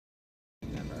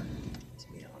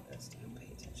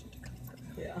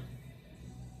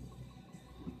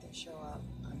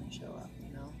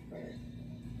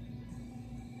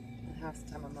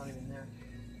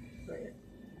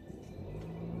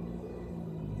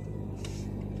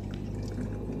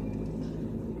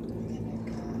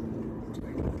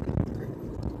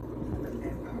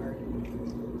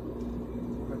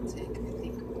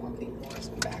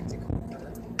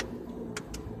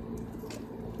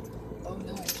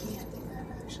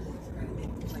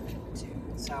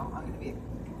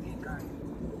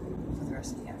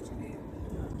rest of the afternoon.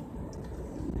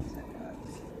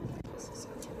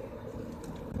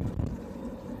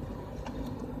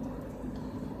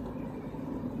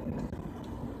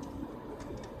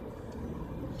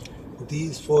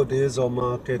 These 4 days of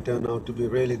market turn out to be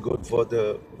really good for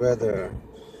the weather.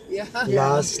 Yeah.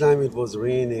 Last time it was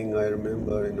raining, I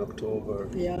remember, in October.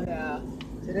 Yeah.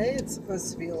 Today it's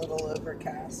supposed to be a little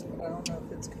overcast, but I don't know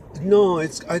if it's going to. No,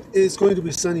 it's going to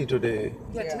be sunny today.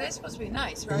 Yeah, Yeah. today's supposed to be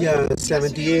nice, right? Yeah, Yesterday was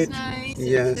 78. nice.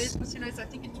 Yes. And today's supposed to be nice. I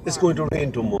think It's going to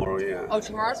rain tomorrow, yeah. Oh,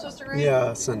 tomorrow's supposed to rain?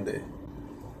 Yeah, Sunday.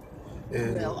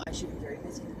 And, Well, I should be very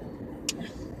busy.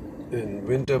 and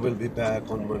winter will be back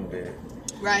on Monday.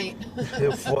 Right.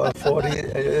 40,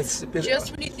 it's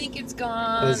Just when you think it's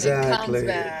gone, Exactly. it comes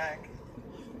back.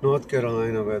 North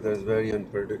Carolina weather is very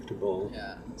unpredictable,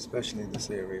 Yeah. especially this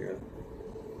area.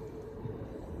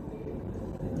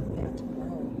 Yeah,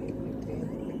 tomorrow will be a big day in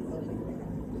the big building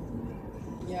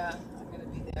there. Yeah, I'm going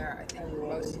to be there, I think, Oh,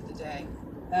 most of the day.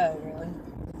 Oh, really?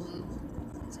 Mhm.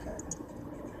 That's good.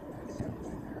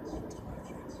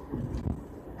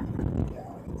 Yeah.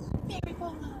 Mary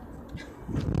Polo.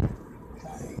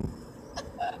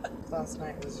 Last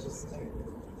night was just like,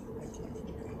 I can't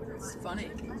even It's funny.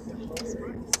 Because,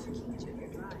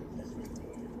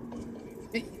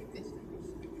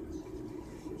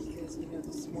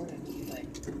 this morning, like,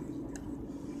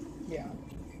 yeah.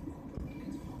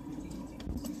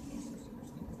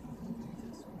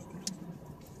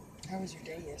 how was your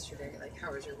day yesterday? Like,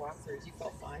 how was your walkthroughs? You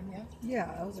felt fine, yeah?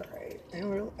 Yeah, I was alright. I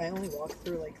only walked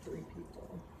through like 3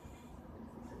 people.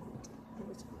 It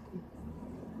was fine.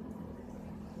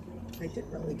 I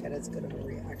didn't really get as good of a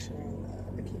reaction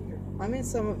on the behavior. I mean,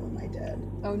 some of them I did.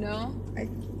 Oh, no?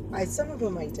 Some of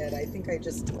them I did. I think I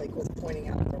just like was pointing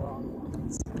out the wrong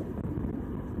ones.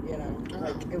 You know,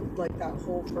 like that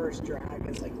whole first drag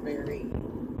is like very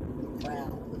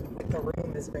brown. Like the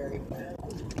room is very brown.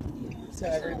 So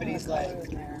everybody's like,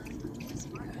 you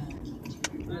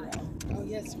know. Oh,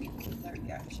 yes, we did that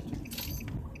reaction.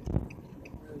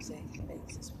 Rose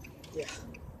faces. Yeah.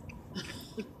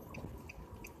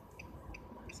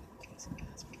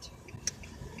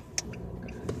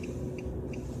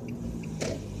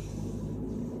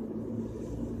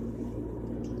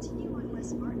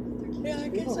 Yeah, I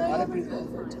We have guess a I lot of have people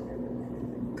over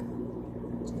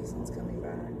Jason's coming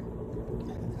back.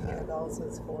 Annabelle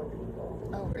says 4 people.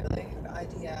 Oh, really?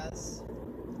 IDS,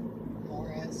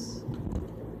 Morris. I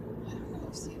don't know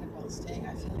if Sanibel's staying.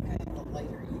 I feel like I have a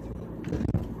lighter evening. Really?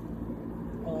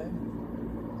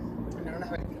 I don't know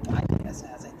how many people IDS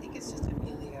has. I think it's just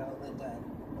Emilio, Linda,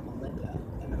 and Melinda.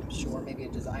 And I'm sure maybe a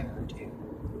designer or 2.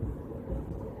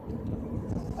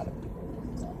 A lot of people.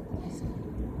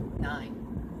 9.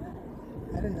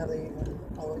 I didn't know they even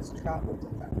always traveled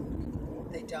with that many people.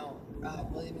 They don't.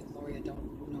 William and Gloria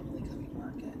don't normally come to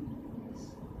market.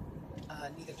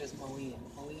 Neither does Moeen.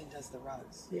 Moeen does the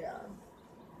rugs. Yeah.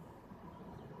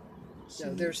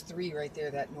 So there's 3 right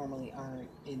there that normally aren't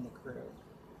in the crew.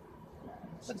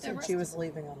 She But the said rest she of was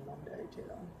leaving on Monday too.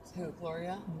 Who,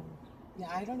 Gloria? Mm-hmm. Yeah,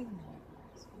 I don't even know.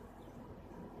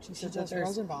 She She said that does there's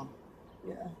Rosenbaum.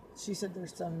 yeah. She said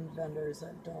there's some vendors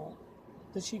that don't.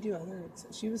 Does she do other?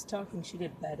 She was talking. She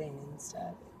did bedding and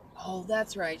stuff. Oh,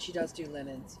 that's right. She does do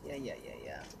linens. Yeah.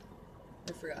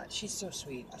 I forgot. She's so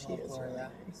sweet. I She love is Gloria. really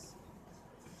nice.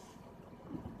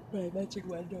 But I mentioned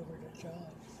Wendover to John.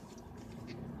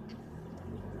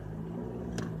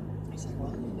 He's like,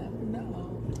 well, you never know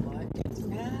what gets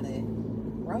mad at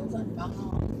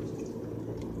Rosenbaum.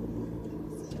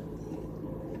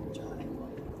 John and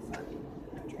Gloria were funny.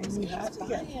 Tracy You have keeps to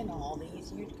get- buying all these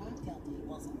huge cocktail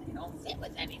tables and they don't fit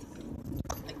with anything.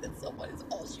 Like, that's so funny. It's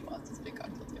all she wants is big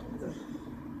cocktail tables.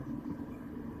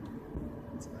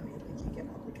 It's funny. Like you get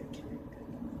all like a cake.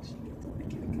 She gets all the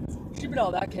cake. She's been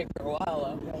on that cake for a while,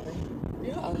 though. Really?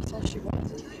 Yeah, that's all she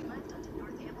wants. A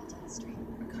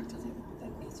cocktail table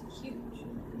that is huge.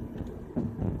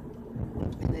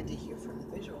 And then to hear from the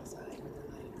visual side, where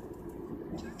they're like,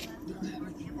 we don't have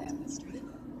anything that was big.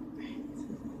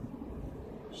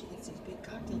 She gets these big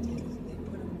cocktail tables and they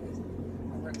put them with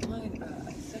a recline, a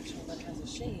sectional that has a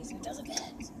chaise and it doesn't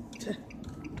fit.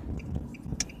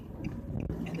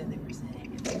 And then they were saying,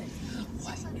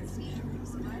 why is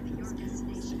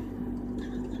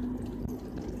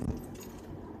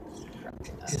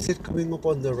Is it coming up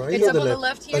on the right It's or up the on left? the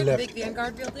left here, the left. big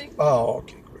Vanguard building. Oh,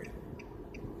 okay, great.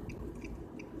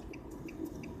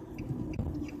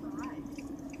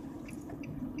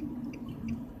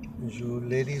 You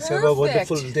ladies have a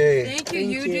wonderful Perfect. day. Thank you.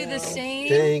 Thank You do you. the same.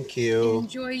 Thank you.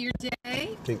 Enjoy your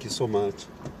day. Thank you so much.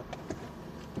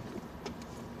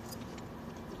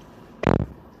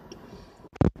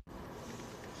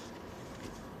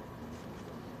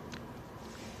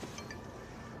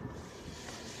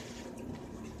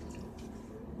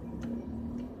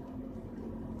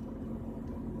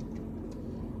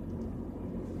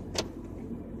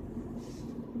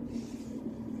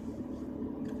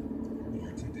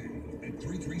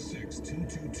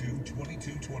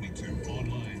 222-2222.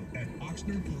 Online at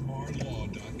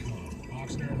OxnardPermarLaw.com.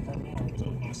 Oxnard and Permar was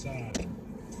on my side.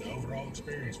 The overall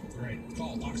experience was great.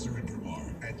 Call Oxnard and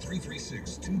Permar at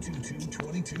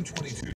 336-222-2222.